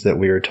things that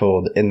we were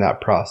told in that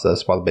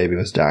process while the baby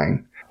was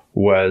dying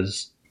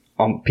was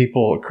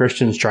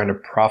Christians trying to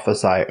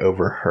prophesy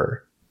over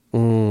her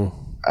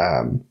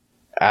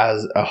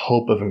as a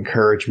hope of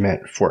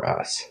encouragement for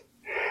us.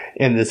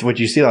 And this, what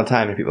you see all the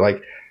time, and people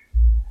like,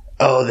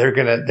 oh, they're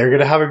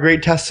gonna have a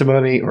great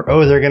testimony, or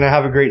oh, they're gonna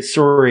have a great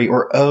story,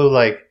 or oh,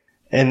 like,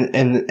 and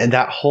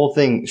that whole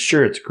thing.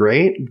 Sure, it's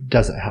great,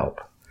 doesn't help.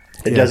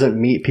 It doesn't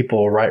meet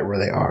people right where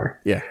they are.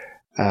 Yeah,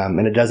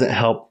 and it doesn't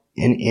help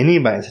in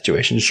anybody's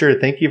situation. Sure,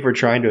 thank you for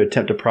trying to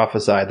attempt to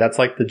prophesy. That's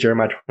like the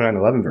Jeremiah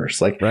 29:11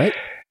 verse. Like, right?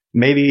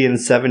 Maybe in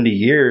 70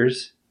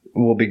 years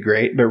we'll be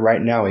great, but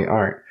right now we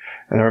aren't.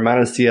 And I'm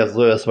reminded of C.S.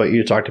 Lewis, what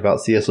you talked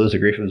about, C.S. Lewis, A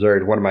Grief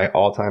Observed, one of my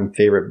all-time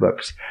favorite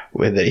books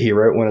that he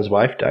wrote when his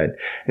wife died.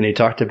 And he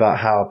talked about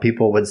how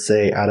people would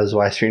say at his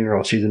wife's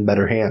funeral, she's in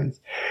better hands.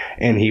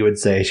 And he would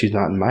say, she's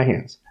not in my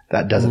hands.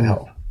 That doesn't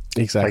help.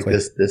 Exactly.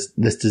 Like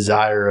this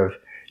desire of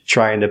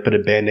trying to put a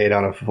Band-Aid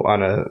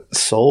on a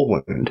soul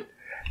wound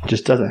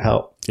just doesn't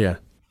help. Yeah.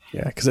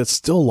 Yeah. Because it's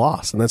still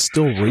lost, and that's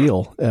still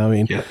real. I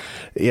mean,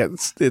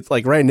 it's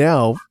like right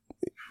now,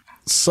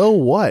 so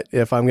what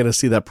if I'm going to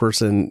see that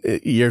person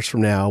years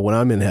from now when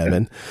I'm in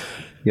heaven?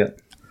 Yeah.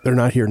 They're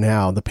not here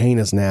now. The pain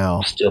is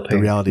now. Still pain.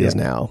 The reality is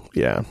now.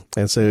 Yeah.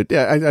 And so,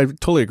 I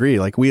totally agree.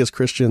 Like we as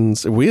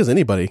Christians, we as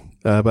anybody,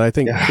 but I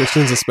think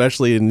Christians,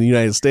 especially in the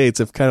United States,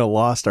 have kind of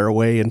lost our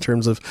way in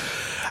terms of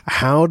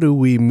how do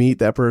we meet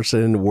that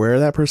person, where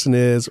that person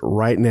is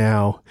right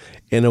now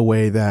in a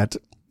way that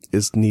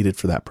is needed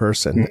for that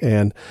person.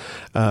 And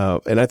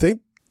I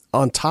think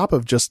on top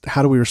of just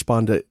how do we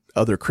respond to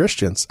other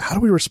Christians, how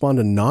do we respond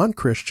to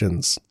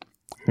non-Christians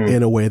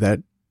in a way that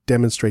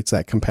demonstrates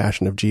that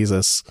compassion of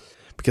Jesus?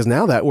 Because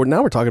now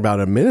we're talking about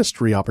a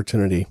ministry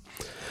opportunity.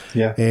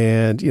 Yeah.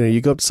 And,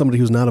 you go up to somebody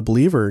who's not a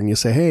believer and you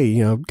say,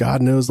 hey,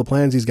 God knows the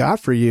plans he's got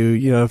for you.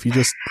 If you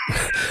just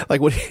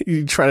like what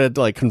you try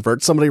to like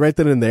convert somebody right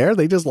then and there,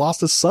 they just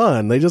lost a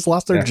son. They just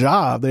lost their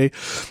job. They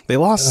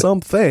lost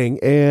something.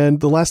 And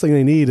the last thing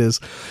they need is,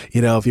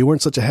 if you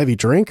weren't such a heavy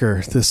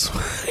drinker, this,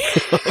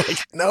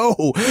 no,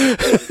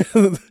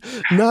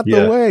 not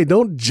the way.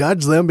 Don't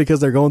judge them because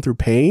they're going through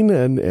pain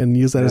and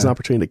use that as an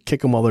opportunity to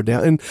kick them while they're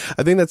down. And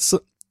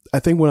I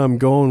think what I'm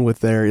going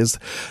with there is,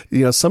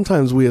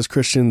 sometimes we as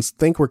Christians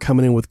think we're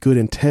coming in with good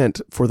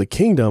intent for the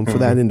kingdom, for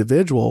that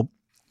individual,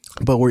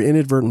 but we're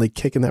inadvertently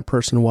kicking that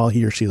person while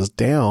he or she is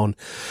down.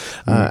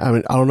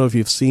 I don't know if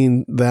you've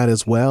seen that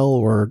as well,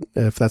 or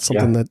if that's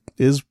something that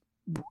is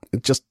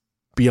just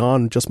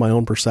beyond just my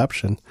own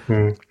perception.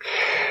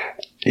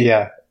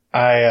 Yeah.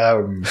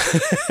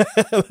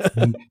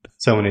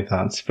 So many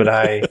thoughts,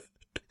 but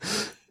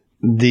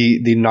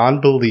the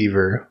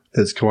non-believer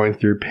that's going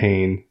through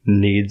pain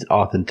needs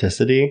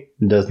authenticity,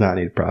 does not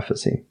need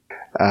prophecy.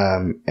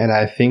 And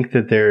I think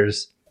that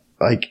there's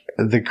like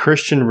the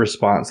Christian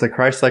response, the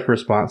Christ-like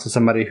response to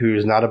somebody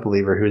who's not a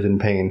believer, who's in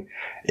pain,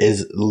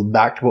 is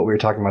back to what we were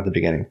talking about at the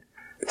beginning,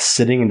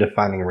 sitting and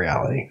defining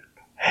reality.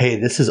 Hey,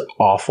 this is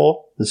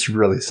awful. This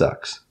really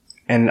sucks.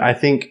 And I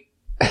think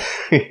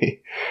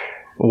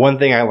one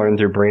thing I learned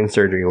through brain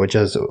surgery, which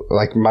is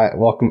like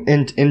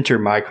enter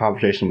my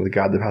conversation with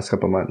God the past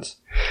couple months,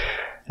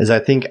 is I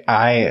think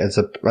as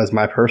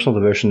my personal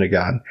devotion to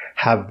God,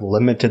 have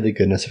limited the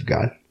goodness of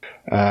God.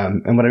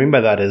 And what I mean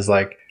by that is,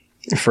 like,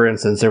 for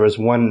instance, there was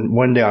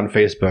one day on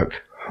Facebook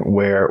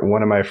where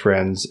one of my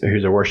friends,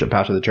 who's a worship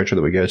pastor of the church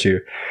that we go to,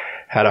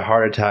 had a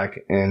heart attack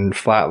and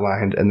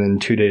flatlined, and then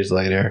 2 days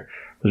later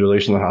was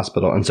released from the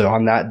hospital. And so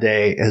on that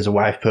day, his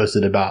wife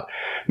posted about,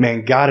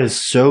 man, God is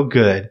so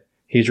good.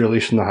 He's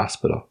released from the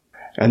hospital.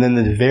 And then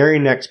the very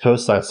next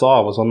post I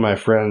saw was one of my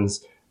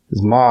friends,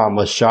 his mom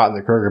was shot in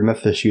the Kroger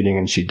Memphis shooting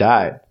and she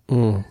died.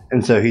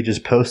 And so he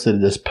just posted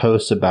this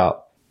post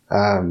about,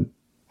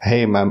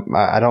 hey,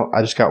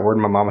 I just got word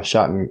my mom was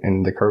shot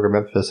in the Kroger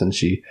Memphis and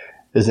she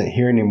isn't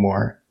here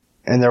anymore.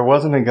 And there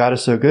wasn't a God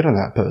is so good on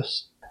that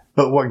post.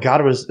 But what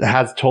God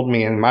has told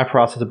me in my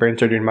process of brain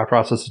surgery and my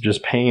process of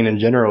just pain in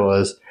general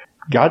is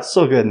God's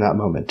still good in that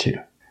moment too.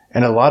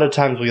 And a lot of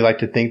times we like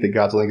to think that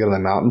God's only good on the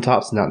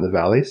mountaintops, not in the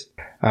valleys.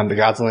 But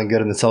God's only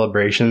good in the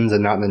celebrations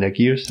and not in the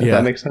NICUs, if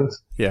that makes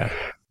sense. Yeah.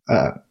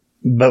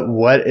 But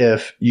what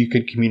if you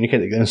could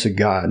communicate the goodness of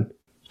God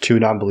to a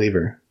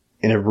non-believer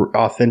in an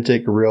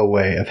authentic, real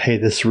way of, hey,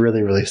 this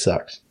really, really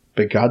sucks,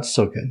 but God's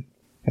still good.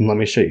 And let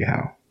me show you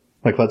how.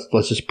 Like,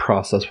 let's just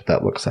process what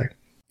that looks like.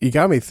 You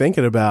got me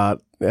thinking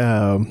about,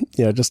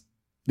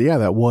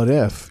 that what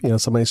if,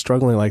 somebody's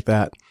struggling like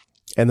that.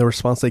 And the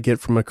response they get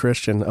from a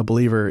Christian, a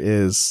believer,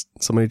 is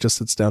somebody just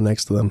sits down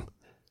next to them,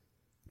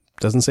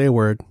 doesn't say a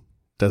word,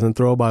 doesn't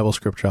throw a Bible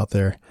scripture out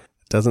there,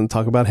 doesn't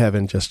talk about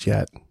heaven just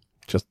yet,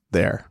 just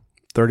there,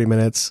 30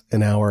 minutes,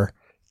 an hour,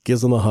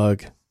 gives them a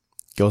hug,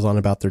 goes on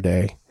about their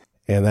day.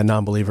 And that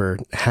non-believer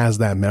has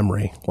that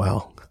memory.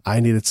 Wow, I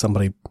needed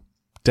somebody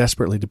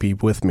desperately to be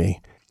with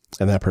me,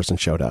 and that person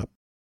showed up.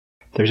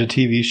 There's a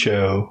TV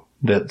show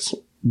that's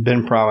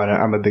been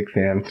prominent. I'm a big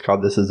fan. It's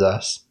called This Is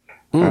Us.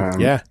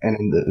 And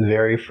in the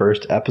very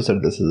first episode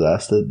of This Is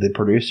Us, the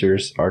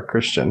producers are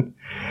Christian.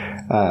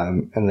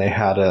 And they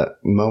had a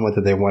moment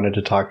that they wanted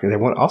to talk. They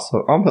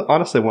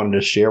honestly wanted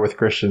to share with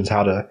Christians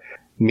how to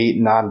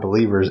meet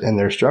non-believers in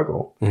their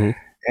struggle.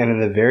 And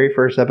in the very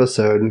first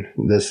episode,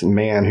 this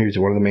man, who's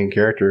one of the main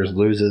characters,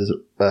 loses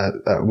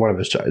one of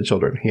his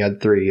children. He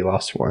had 3, he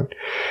lost 1.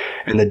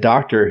 And the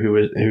doctor,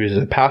 who's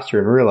a pastor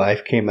in real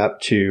life, came up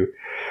to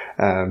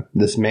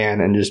this man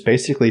and just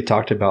basically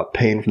talked about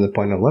pain from the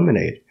point of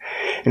lemonade.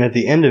 And at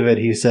the end of it,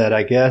 he said,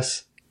 I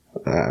guess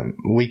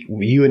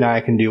you and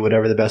I can do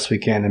whatever the best we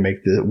can to make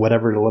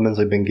whatever the lemons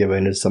we've been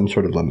given is some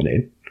sort of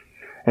lemonade.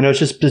 And it was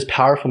just this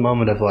powerful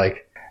moment of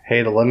like,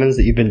 hey, the lemons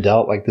that you've been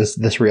dealt, like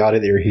this reality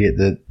that you're here,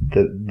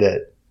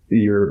 that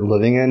you're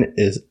living in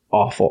is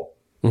awful.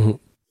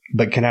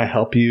 But can I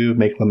help you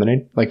make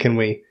lemonade? Like, can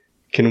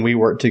we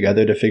work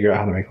together to figure out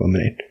how to make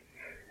lemonade?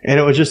 And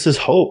it was just this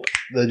hope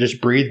that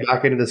just breathed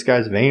back into this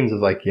guy's veins of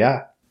like,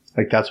 yeah,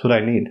 like that's what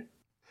I need.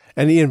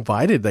 And he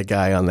invited that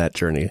guy on that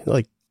journey.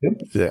 Like,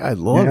 I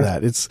love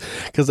that. It's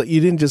because that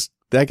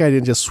guy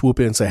didn't just swoop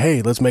in and say,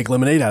 hey, let's make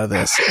lemonade out of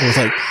this. It was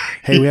like,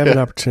 hey, we have an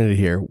opportunity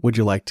here. Would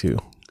you like to?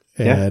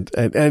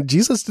 And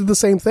Jesus did the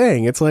same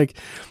thing. It's like,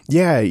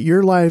 yeah,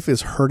 your life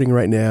is hurting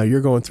right now. You're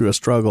going through a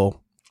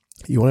struggle.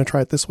 You want to try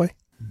it this way?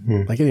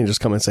 Like, he didn't just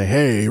come and say,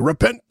 hey,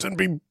 repent and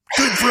be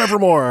good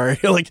forevermore.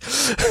 You're like,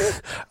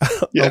 I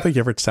don't think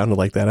you ever sounded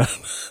like that.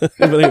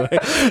 But anyway.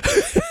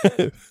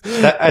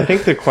 I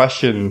think the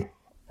question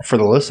for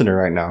the listener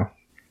right now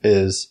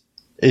is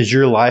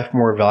your life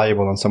more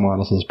valuable than someone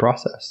else's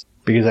process?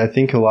 Because I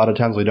think a lot of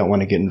times we don't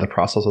want to get into the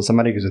process with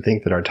somebody because we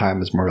think that our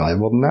time is more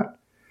valuable than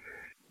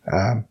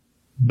that.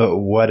 But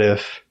what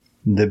if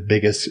the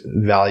biggest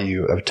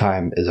value of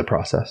time is a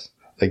process?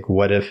 Like,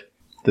 what if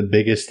the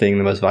biggest thing,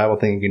 the most valuable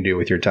thing you can do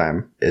with your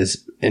time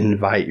is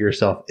invite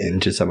yourself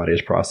into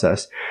somebody's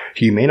process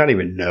who you may not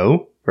even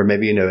know, or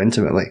maybe you know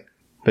intimately,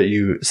 but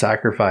you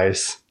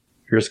sacrifice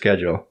your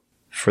schedule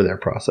for their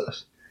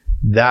process.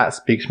 That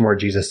speaks more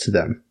Jesus to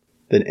them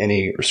than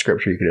any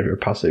scripture you could ever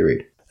possibly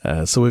read.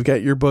 So we've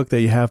got your book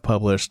that you have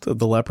published,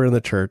 The Leper in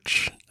the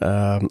Church.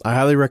 I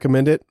highly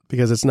recommend it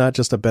because it's not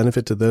just a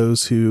benefit to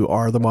those who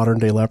are the modern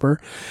day leper.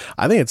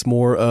 I think it's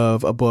more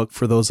of a book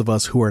for those of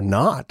us who are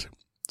not.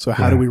 So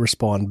how do we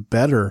respond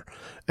better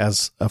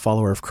as a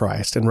follower of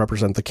Christ and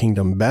represent the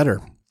kingdom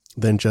better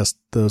than just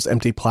those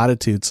empty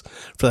platitudes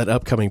for that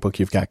upcoming book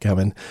you've got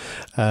coming?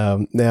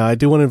 Now, I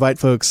do want to invite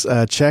folks,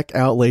 check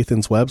out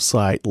Lathan's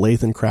website,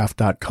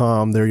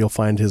 lathancraft.com. There you'll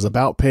find his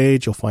about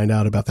page. You'll find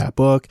out about that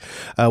book.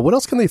 What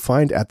else can they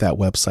find at that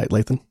website,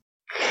 Lathan?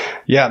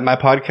 Yeah, my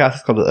podcast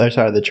is called The Other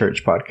Side of the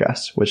Church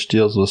podcast, which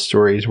deals with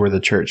stories where the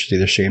church is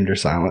either shamed or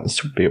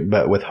silenced,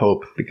 but with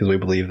hope, because we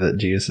believe that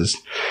Jesus is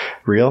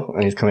real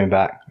and he's coming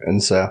back.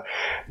 And so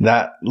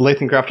that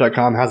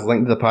lathancraft.com has a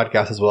link to the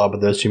podcast as well,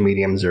 but those two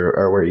mediums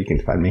are where you can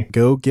find me.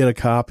 Go get a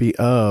copy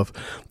of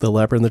The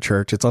Leper in the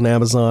Church. It's on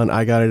Amazon.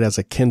 I got it as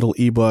a Kindle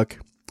ebook,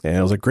 and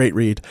it was a great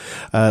read.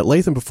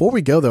 Lathan, before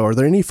we go, though, are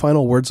there any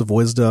final words of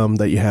wisdom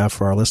that you have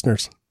for our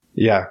listeners?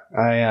 Yeah,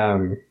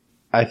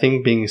 I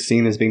think being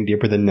seen is being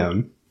deeper than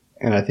known.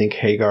 And I think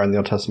Hagar in the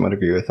Old Testament would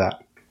agree with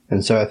that.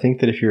 And so I think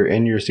that if you're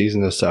in your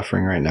season of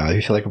suffering right now, you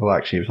feel like a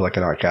black sheep, you feel like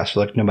an outcast, you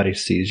feel like nobody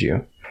sees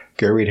you,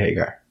 go read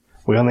Hagar.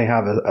 We only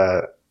have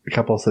a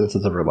couple of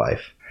sentences of her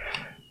life.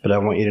 But I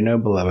want you to know,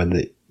 beloved,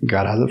 that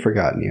God hasn't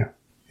forgotten you,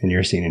 and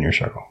you're seen in your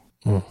struggle.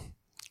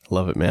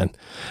 Love it, man.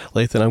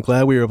 Lathan, I'm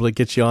glad we were able to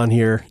get you on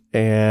here.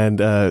 And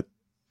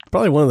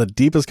probably one of the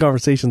deepest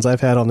conversations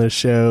I've had on this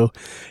show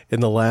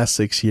in the last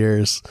 6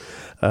 years.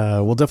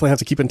 We'll definitely have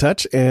to keep in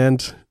touch,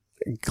 and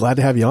glad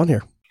to have you on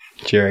here.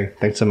 Jerry,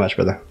 thanks so much,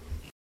 brother.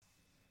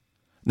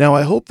 Now,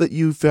 I hope that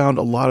you found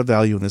a lot of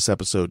value in this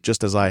episode,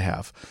 just as I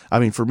have. I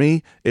mean, for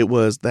me, it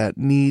was that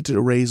need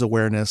to raise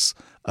awareness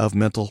of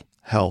mental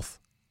health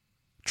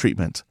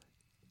treatment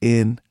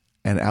in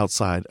and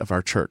outside of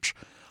our church.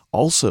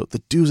 Also,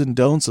 the do's and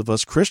don'ts of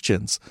us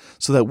Christians,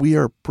 so that we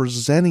are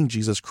presenting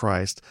Jesus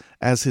Christ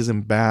as his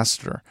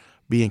ambassador,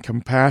 being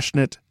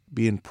compassionate,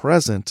 being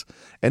present,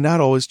 and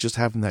not always just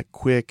having that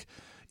quick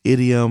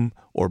idiom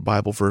or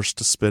Bible verse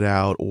to spit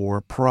out or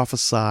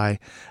prophesy,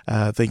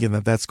 thinking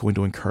that that's going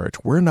to encourage.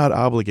 We're not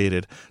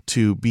obligated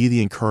to be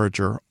the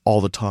encourager all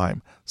the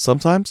time.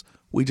 Sometimes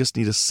we just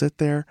need to sit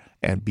there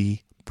and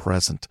be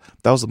present.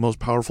 That was the most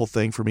powerful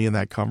thing for me in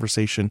that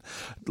conversation.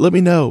 Let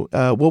me know,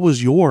 what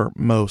was your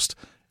most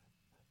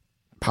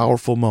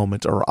powerful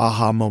moment or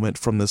aha moment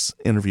from this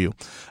interview?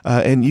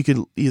 And you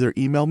can either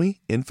email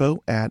me,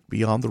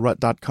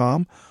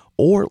 info@beyondtherut.com,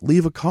 or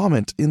leave a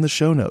comment in the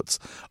show notes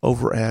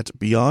over at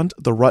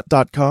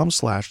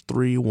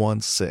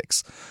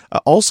beyondtherut.com/316.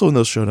 Also in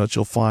those show notes,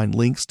 you'll find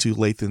links to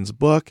Lathan's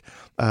book,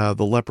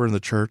 The Leper in the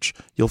Church.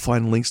 You'll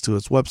find links to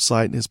his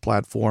website and his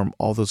platform,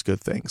 all those good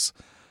things.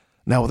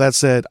 Now, with that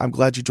said, I'm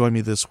glad you joined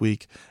me this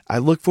week. I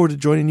look forward to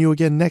joining you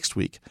again next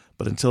week.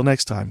 But until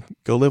next time,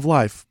 go live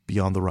life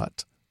beyond the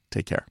rut.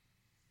 Take care.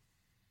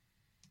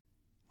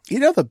 You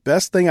know, the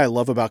best thing I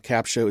love about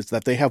Capsho is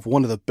that they have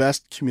one of the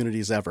best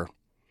communities ever.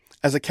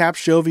 As a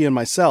Capshovian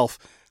myself,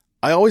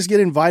 I always get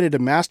invited to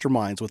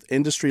masterminds with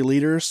industry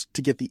leaders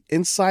to get the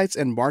insights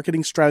and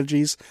marketing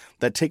strategies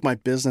that take my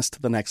business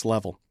to the next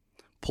level.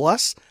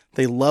 Plus,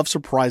 they love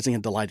surprising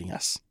and delighting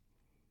us.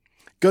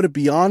 Go to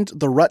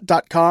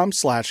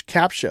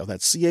beyondtherut.com/capsho,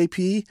 that's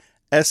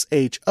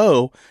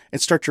CAPSHO,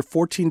 and start your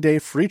 14-day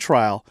free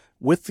trial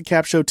with the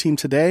Capsho team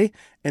today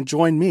and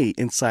join me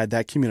inside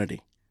that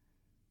community.